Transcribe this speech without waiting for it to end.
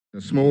A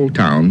small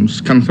town,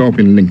 Scunthorpe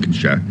in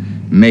Lincolnshire,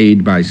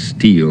 made by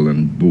steel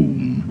and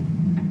boom.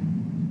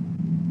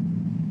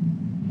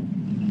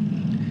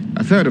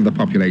 A third of the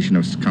population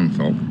of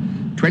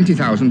Scunthorpe,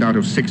 20,000 out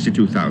of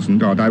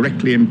 62,000, are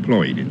directly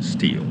employed in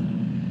steel.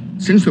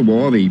 Since the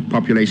war, the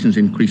population's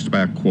increased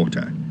by a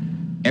quarter.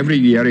 Every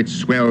year it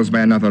swells by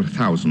another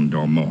 1,000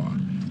 or more,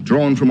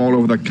 drawn from all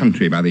over the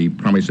country by the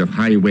promise of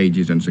high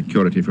wages and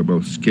security for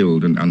both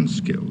skilled and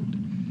unskilled.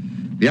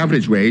 The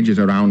average wage is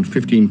around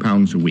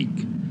 £15 a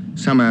week.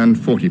 Some earn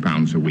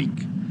 £40 a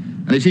week,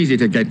 and it's easy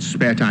to get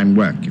spare time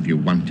work if you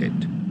want it.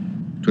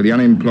 To the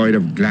unemployed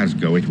of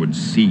Glasgow, it would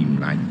seem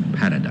like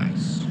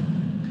paradise.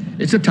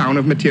 It's a town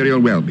of material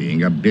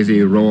well-being, a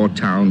busy, raw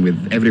town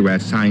with everywhere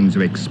signs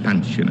of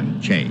expansion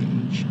and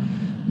change.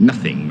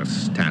 Nothing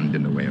must stand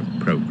in the way of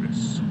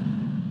progress.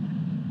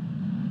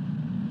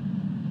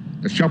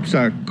 The shops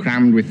are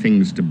crammed with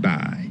things to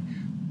buy.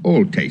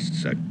 All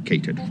tastes are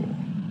catered for.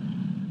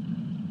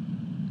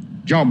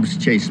 Jobs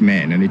chase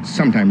men, and it's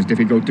sometimes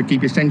difficult to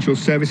keep essential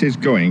services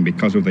going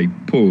because of the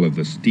pull of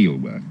the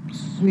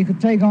steelworks. We could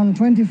take on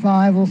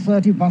 25 or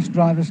 30 bus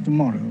drivers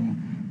tomorrow.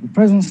 The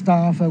present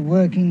staff are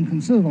working a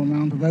considerable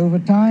amount of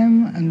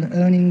overtime and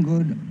earning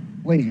good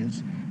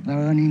wages. They're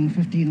earning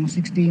 15 or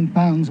 16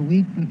 pounds a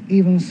week, but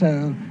even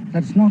so,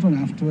 that's not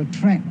enough to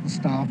attract the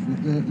staff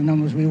with the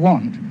numbers we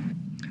want.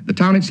 The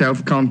town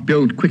itself can't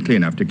build quickly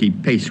enough to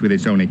keep pace with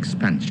its own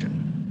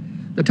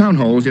expansion. The town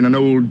hall's in an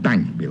old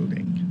bank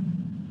building.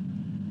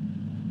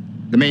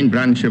 The main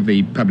branch of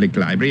the public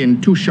library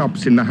and 2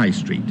 shops in the high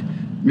street.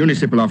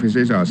 Municipal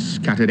offices are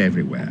scattered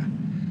everywhere.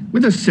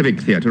 With a civic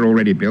theatre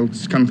already built,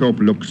 Scunthorpe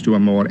looks to a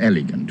more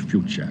elegant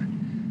future.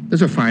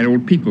 There's a fine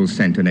old people's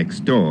centre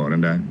next door,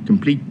 and a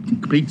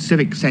complete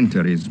civic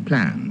centre is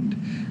planned.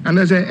 And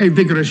there's a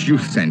vigorous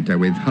youth centre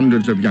with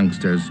hundreds of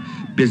youngsters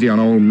busy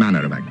on all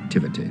manner of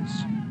activities.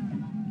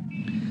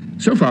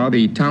 So far,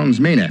 the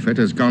town's main effort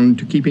has gone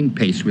to keeping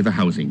pace with the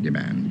housing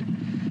demand.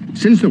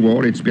 Since the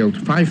war, it's built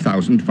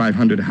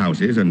 5,500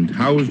 houses and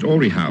housed or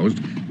rehoused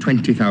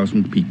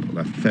 20,000 people,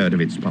 a third of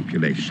its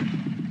population.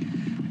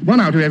 1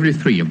 out of every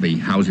 3 of the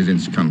houses in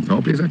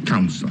Scunthorpe is a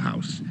council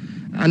house,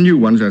 and new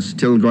ones are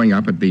still going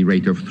up at the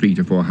rate of 300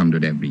 to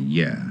 400 every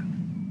year.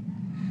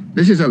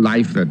 This is a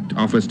life that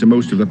offers to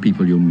most of the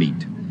people you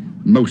meet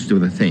most of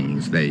the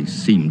things they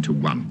seem to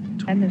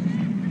want. And there's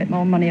a bit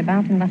more money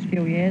about in the last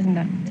few years, and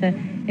that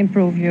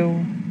improves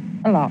you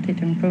a lot. It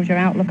improves your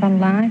outlook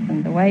on life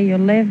and the way you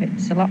live.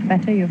 It's a lot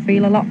better. You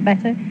feel a lot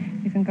better.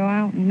 You can go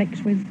out and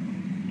mix with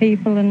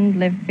people and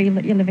feel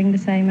that you're living the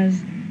same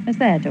as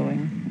they're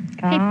doing.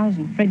 Cars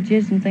and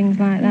fridges and things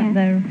like that,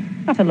 They're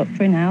not a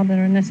luxury now,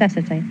 they're a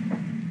necessity.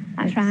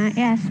 That's right,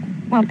 yes.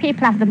 Well,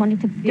 people have the money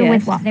to do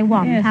with what they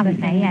want,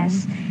 haven't they?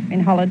 Yes. In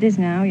holidays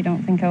now, you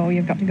don't think, oh,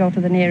 you've got to go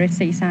to the nearest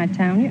seaside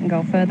town. You can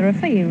go further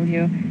afield.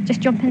 You just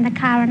jump in the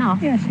car and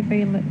off. Yes, you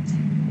feel that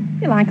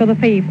you're like other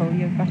people.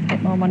 You've got a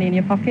bit more money in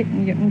your pocket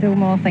and you can do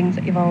more things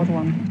that you've always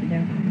wanted to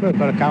do. We've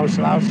got a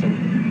council house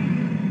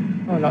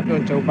and we're not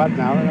doing too bad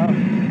now, you know.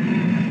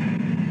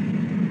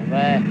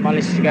 I've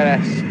managed to get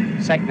a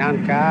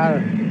second-hand car.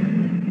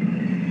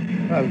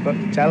 Well, we've got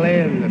the telly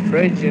and the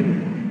fridge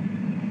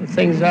and the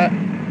things that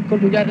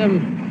couldn't get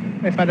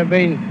them if I'd have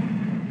been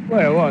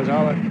where I was.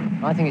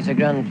 I think it's a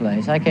grand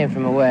place. I came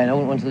from away and I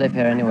wouldn't want to live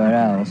here anywhere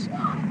else.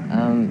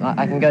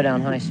 I can go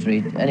down High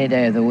Street any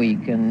day of the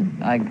week,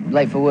 and I'm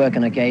late for work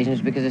on occasions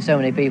because there's so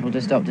many people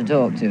to stop to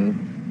talk to.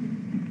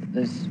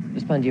 There's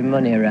plenty of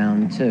money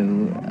around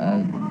too.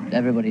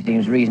 Everybody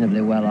seems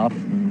reasonably well off,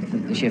 and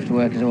the shift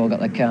workers have all got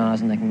their cars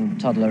and they can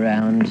toddle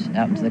around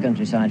out into the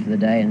countryside for the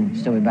day and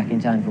still be back in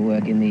time for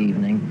work in the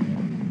evening.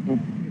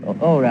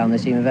 And all around they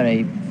seem a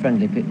very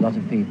friendly lot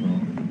of people.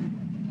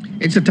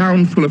 It's a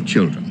town full of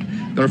children.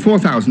 There are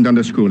 4,000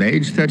 under school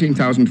age,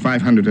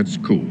 13,500 at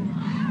school.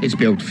 It's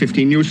built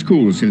 15 new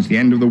schools since the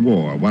end of the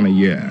war, 1 a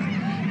year.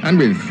 And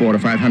with 400 or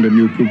 500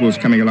 new pupils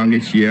coming along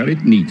each year,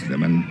 it needs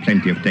them, and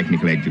plenty of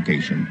technical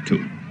education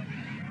too.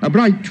 A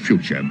bright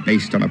future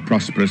based on a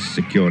prosperous,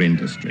 secure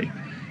industry.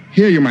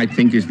 Here you might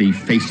think is the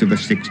face of the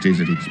 60s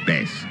at its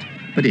best.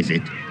 But is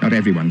it? Not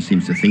everyone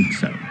seems to think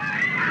so.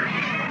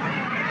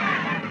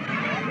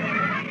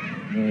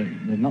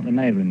 There's not the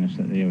neighbourliness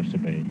that there used to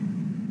be.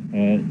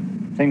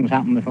 Things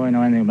happen before you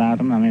know anything about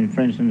them. I mean,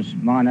 for instance,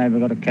 my neighbour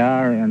got a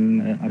car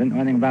and I didn't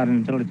know anything about it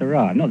until it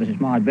arrived. Not that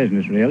it's my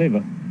business, really,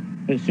 but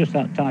it's just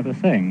that type of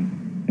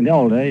thing. In the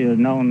old days, you'd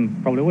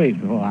known probably weeks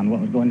beforehand what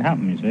was going to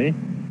happen, you see.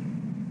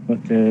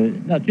 But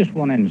that's just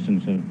one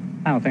instance of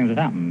how things have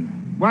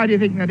happened. Why do you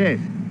think that is?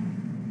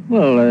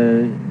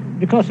 Well,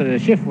 because of the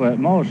shift work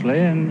mostly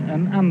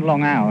and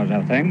long hours,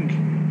 I think.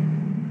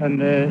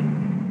 And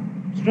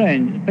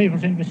strange, people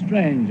seem to be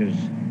strangers.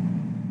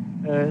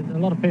 A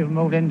lot of people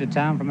moved into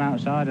town from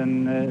outside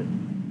and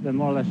they're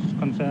more or less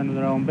concerned with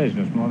their own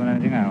business more than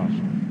anything else.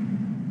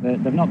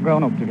 They've not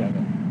grown up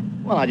together.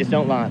 Well, I just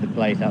don't like the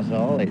place, that's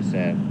all. It's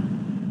a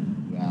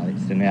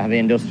heavy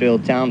industrial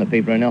town. The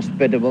people are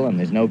inhospitable and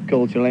there's no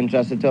cultural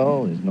interest at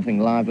all. There's nothing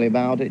lively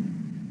about it.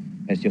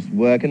 It's just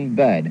work and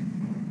bed.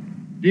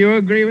 Do you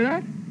agree with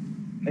that?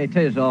 It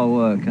is all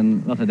work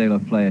and not a deal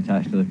of play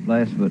attached to the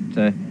place, but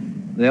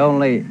the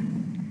only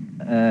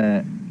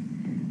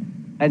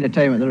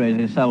entertainment there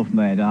is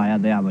self-made. I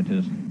had the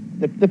amateurs.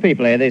 The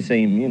people here, they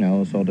seem, you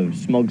know, sort of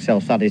smug,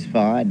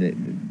 self-satisfied.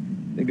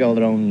 They go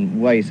their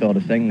own way sort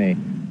of thing. They're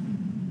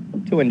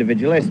too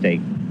individualistic.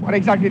 What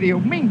exactly do you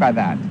mean by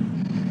that?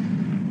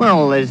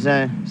 Well, there's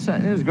a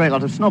great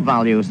lot of snub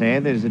values here.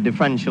 There's a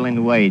differential in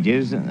the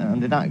wages,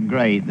 and they're that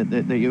great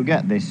that you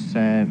get this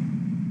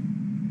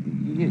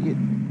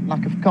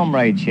lack of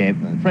comradeship.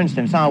 For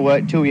instance, I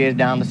worked 2 years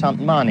down the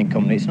Santon Mining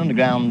Company. It's an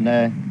underground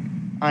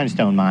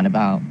ironstone mine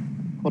about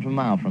a quarter of a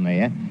mile from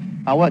here.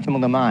 I worked among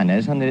the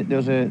miners, and there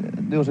was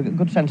a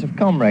good sense of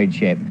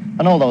comradeship.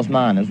 And all those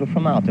miners were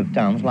from out of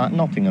towns like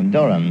Nottingham,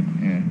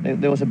 Durham. Yeah.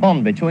 There was a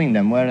bond between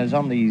them, whereas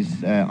on these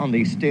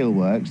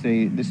steelworks,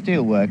 the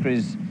steelworker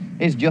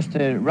is just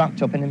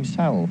wrapped up in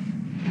himself.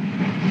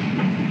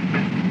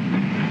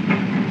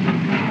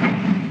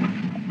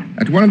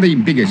 At one of the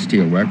biggest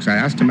steelworks, I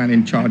asked a man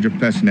in charge of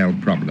personnel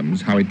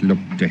problems how it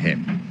looked to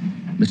him,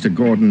 Mr.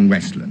 Gordon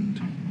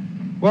Westland.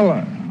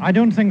 Well, I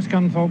don't think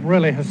Scunthorpe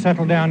really has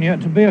settled down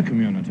yet to be a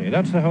community.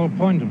 That's the whole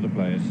point of the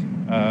place.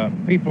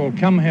 People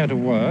come here to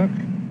work.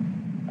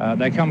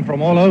 They come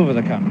from all over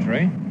the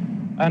country,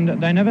 and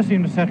they never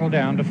seem to settle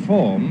down to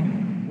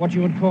form what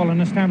you would call an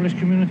established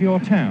community or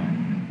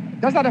town.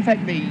 Does that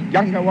affect the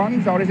younger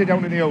ones, or is it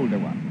only the older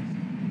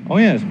ones? Oh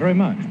yes, very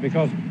much,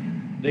 because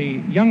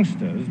the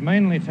youngsters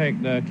mainly take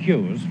their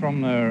cues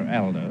from their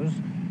elders,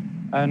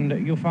 and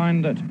you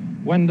find that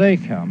when they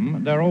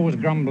come, they're always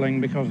grumbling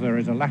because there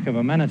is a lack of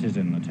amenities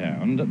in the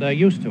town that they're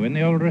used to in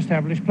the older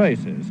established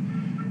places.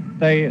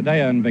 They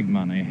earn big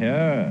money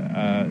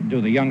here, do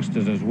the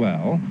youngsters as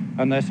well,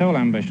 and their sole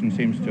ambition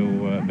seems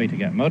to be to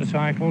get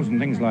motorcycles and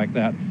things like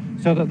that,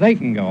 so that they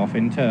can go off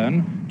in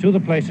turn to the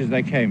places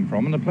they came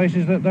from and the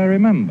places that they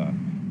remember.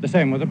 The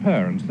same with the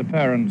parents. The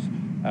parents,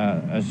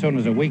 as soon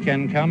as a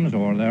weekend comes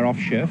or they're off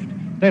shift,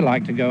 they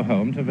like to go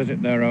home to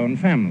visit their own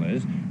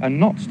families and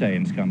not stay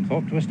in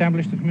Scunthorpe to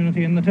establish the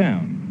community in the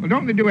town. Well,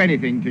 don't they do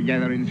anything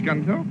together in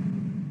Scunthorpe?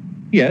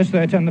 Yes,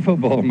 they attend the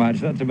football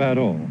match, that's about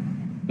all.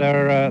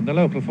 The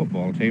local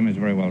football team is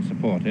very well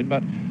supported,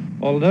 but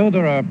although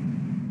there are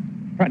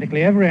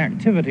practically every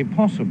activity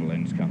possible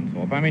in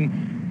Scunthorpe, I mean,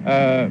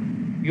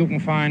 you can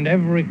find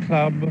every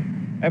club,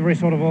 every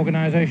sort of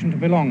organisation to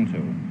belong to.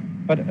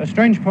 But a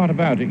strange part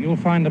about it, you'll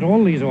find that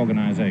all these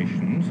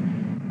organisations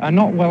are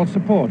not well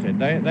supported.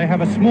 They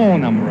have a small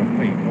number of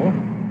people,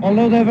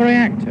 although they're very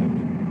active.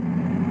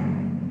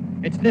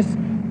 It's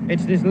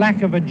this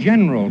lack of a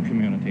general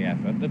community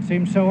effort that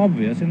seems so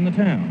obvious in the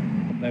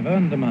town. They've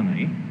earned the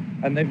money,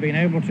 and they've been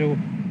able to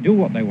do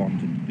what they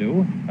wanted to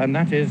do, and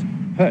that is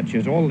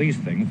purchase all these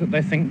things that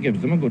they think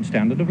gives them a good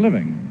standard of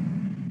living.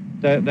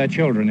 Their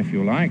children, if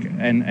you like,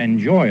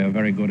 enjoy a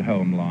very good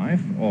home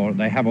life, or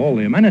they have all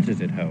the amenities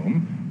at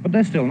home, but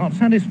they're still not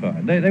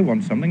satisfied. They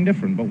want something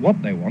different, but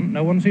what they want,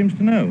 no one seems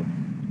to know.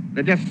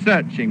 They're just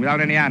searching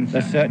without any answer.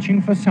 They're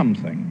searching for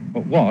something,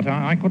 but what,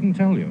 I couldn't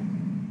tell you.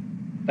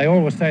 They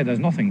always say there's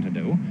nothing to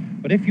do,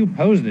 but if you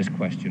pose this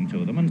question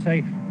to them and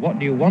say, what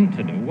do you want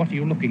to do, what are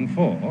you looking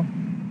for,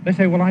 they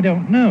say, well, I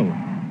don't know,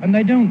 and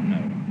they don't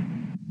know.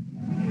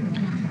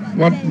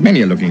 What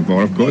many are looking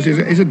for, of course,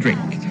 is a drink.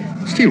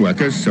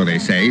 Steelworkers, so they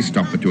say,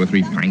 stop for 2 or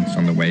 3 pints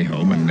on the way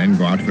home and then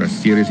go out for a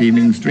serious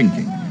evening's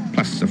drinking,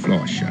 plus a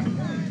floor show.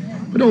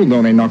 But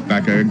although they knock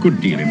back a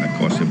good deal in the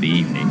course of the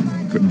evening,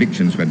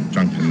 convictions for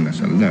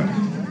drunkenness are low.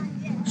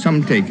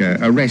 Some take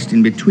a rest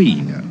in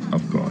between,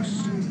 of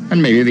course,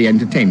 and maybe the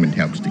entertainment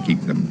helps to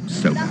keep them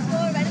sober.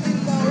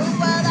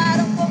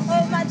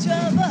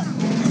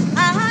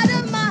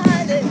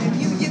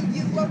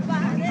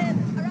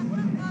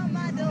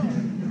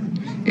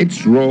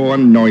 It's raw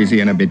and noisy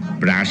and a bit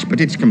brash,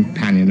 but it's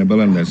companionable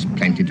and there's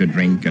plenty to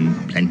drink and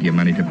plenty of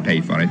money to pay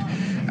for it.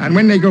 And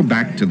when they go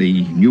back to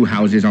the new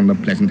houses on the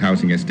pleasant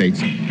housing estates,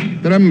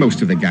 there are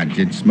most of the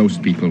gadgets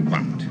most people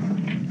want.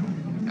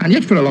 And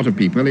yet for a lot of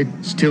people, it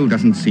still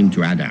doesn't seem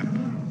to add up.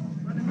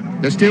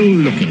 They're still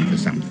looking for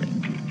something.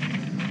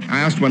 I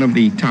asked one of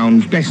the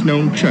town's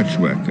best-known church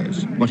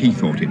workers what he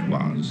thought it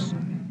was.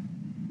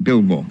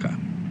 Bill Walker.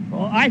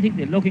 Well, I think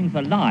they're looking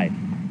for life.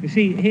 You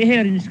see,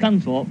 here in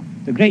Scunthorpe,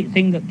 the great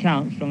thing that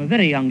counts from a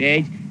very young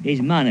age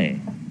is money.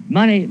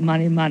 Money,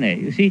 money, money.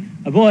 You see,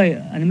 a boy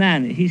and a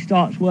man, he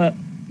starts work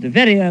at a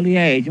very early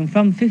age, and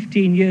from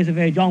 15 years of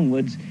age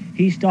onwards,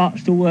 he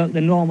starts to work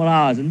the normal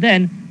hours. And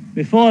then,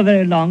 before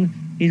very long,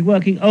 he's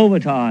working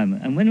overtime.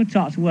 And when he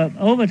starts to work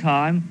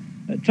overtime,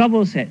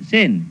 trouble sets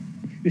in.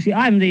 You see,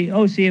 I'm the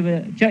OC of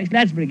a Church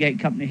Lads Brigade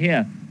company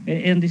here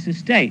in this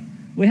estate.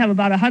 We have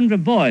about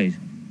 100 boys.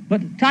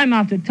 But time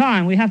after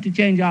time, we have to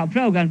change our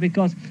programs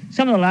because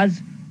some of the lads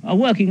are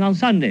working on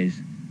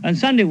Sundays. And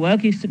Sunday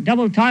work is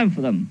double time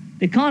for them.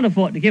 They can't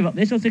afford to give up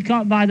this, or they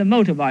can't buy the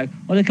motorbike,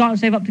 or they can't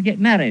save up to get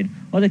married,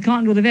 or they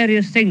can't do the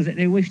various things that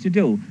they wish to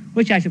do,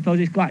 which I suppose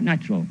is quite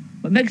natural.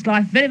 But makes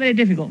life very, very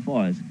difficult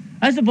for us.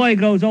 As the boy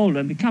grows older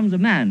and becomes a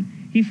man,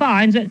 he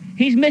finds that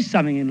he's missed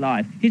something in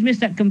life. He's missed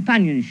that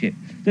companionship.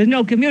 there's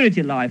no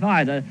community life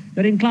either.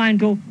 They're inclined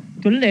to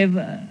live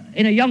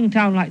in a young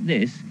town like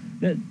this.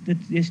 The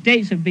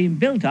estates have been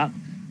built up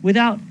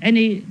without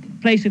any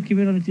place of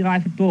community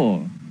life at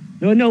all.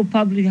 There were no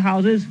public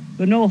houses,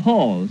 there were no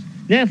halls.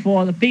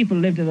 Therefore, the people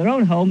lived in their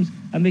own homes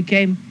and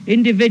became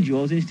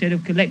individuals instead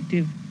of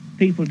collective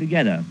people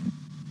together.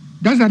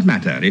 Does that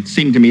matter? It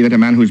seemed to me that a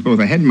man who's both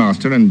a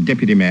headmaster and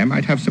deputy mayor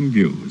might have some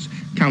views.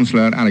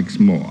 Councillor Alex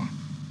Moore.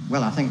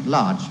 Well, I think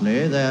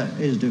largely there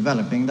is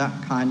developing that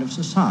kind of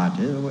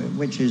society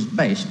which is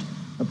based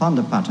upon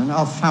the pattern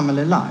of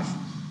family life.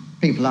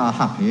 People are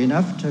happy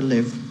enough to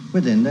live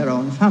within their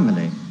own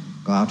family,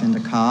 go out in the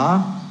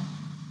car,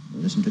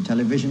 listen to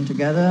television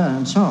together,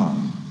 and so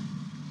on.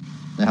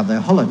 They have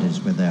their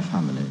holidays with their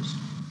families.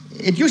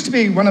 It used to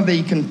be one of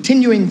the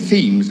continuing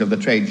themes of the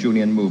trades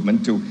union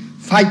movement to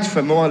fight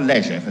for more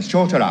leisure, for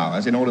shorter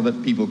hours, in order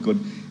that people could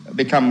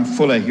become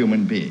fuller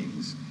human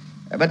beings.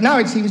 But now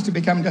it seems to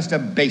become just a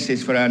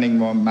basis for earning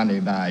more money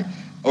by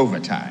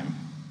overtime.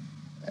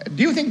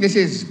 Do you think this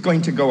is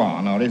going to go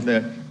on, or is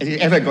it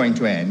ever going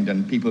to end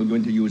and people are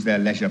going to use their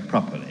leisure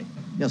properly?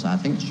 Yes, I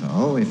think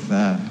so. It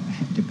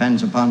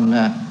depends upon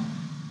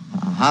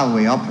how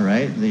we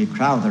operate the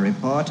Crowther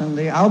report and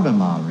the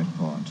Albemarle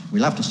report.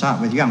 We'll have to start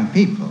with young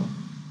people.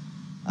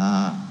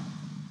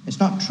 It's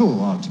not true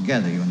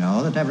altogether, you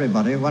know, that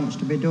everybody wants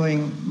to be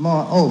doing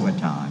more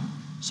overtime.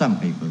 Some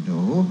people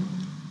do,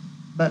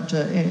 but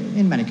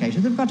in many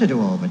cases they've got to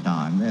do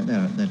overtime.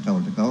 They're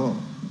told to go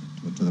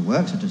to the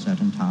works at a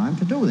certain time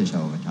to do this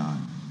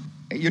overtime.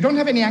 You don't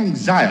have any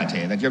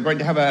anxiety that you're going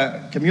to have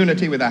a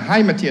community with a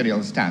high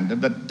material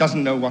standard that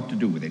doesn't know what to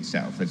do with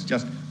itself, that's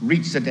just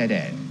reached a dead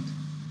end?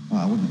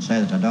 Well, I wouldn't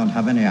say that I don't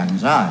have any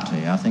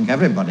anxiety. I think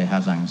everybody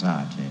has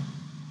anxiety.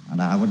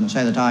 And I wouldn't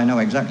say that I know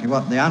exactly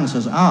what the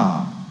answers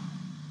are.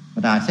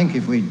 But I think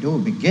if we do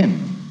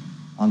begin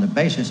on the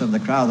basis of the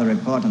Crowther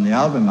report and the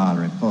Albemarle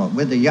report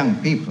with the young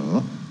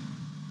people,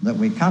 that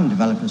we can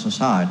develop a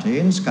society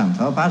in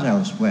Scunthorpe as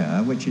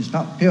elsewhere which is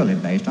not purely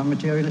based on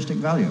materialistic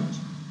values.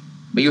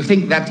 But you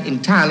think that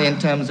entirely in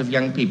terms of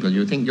young people?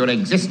 You think your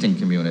existing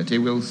community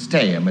will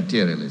stay a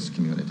materialist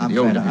community? I'm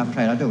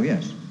afraid I do,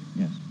 yes.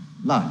 Yes.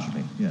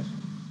 Largely, yes.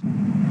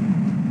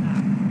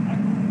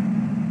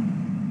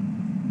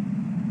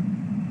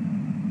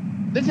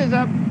 This is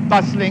a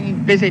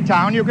bustling, busy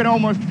town. You can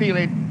almost feel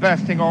it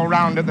bursting all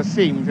round at the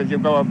seams as you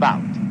go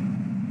about.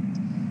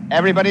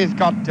 Everybody's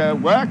got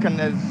work, and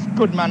there's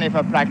good money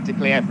for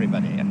practically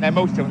everybody. And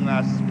most of them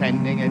are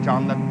spending it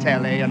on the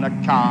telly and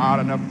a car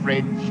and a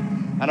fridge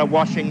and a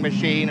washing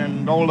machine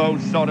and all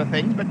those sort of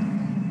things. But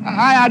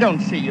I don't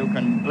see you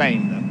can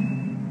blame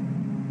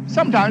them.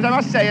 Sometimes, I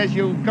must say, as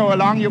you go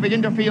along, you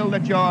begin to feel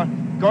that you're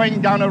going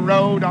down a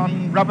road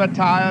on rubber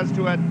tires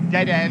to a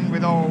dead end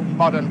with all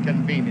modern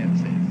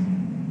conveniences.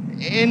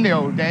 In the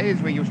old days,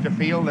 we used to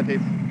feel that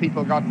if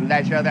people got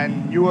leisure,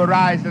 then new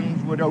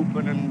horizons would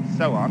open and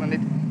so on, and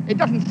it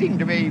doesn't seem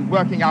to be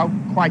working out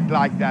quite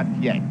like that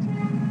yet.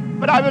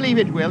 But I believe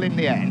it will in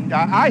the end.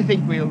 I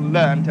think we'll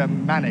learn to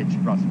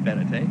manage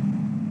prosperity.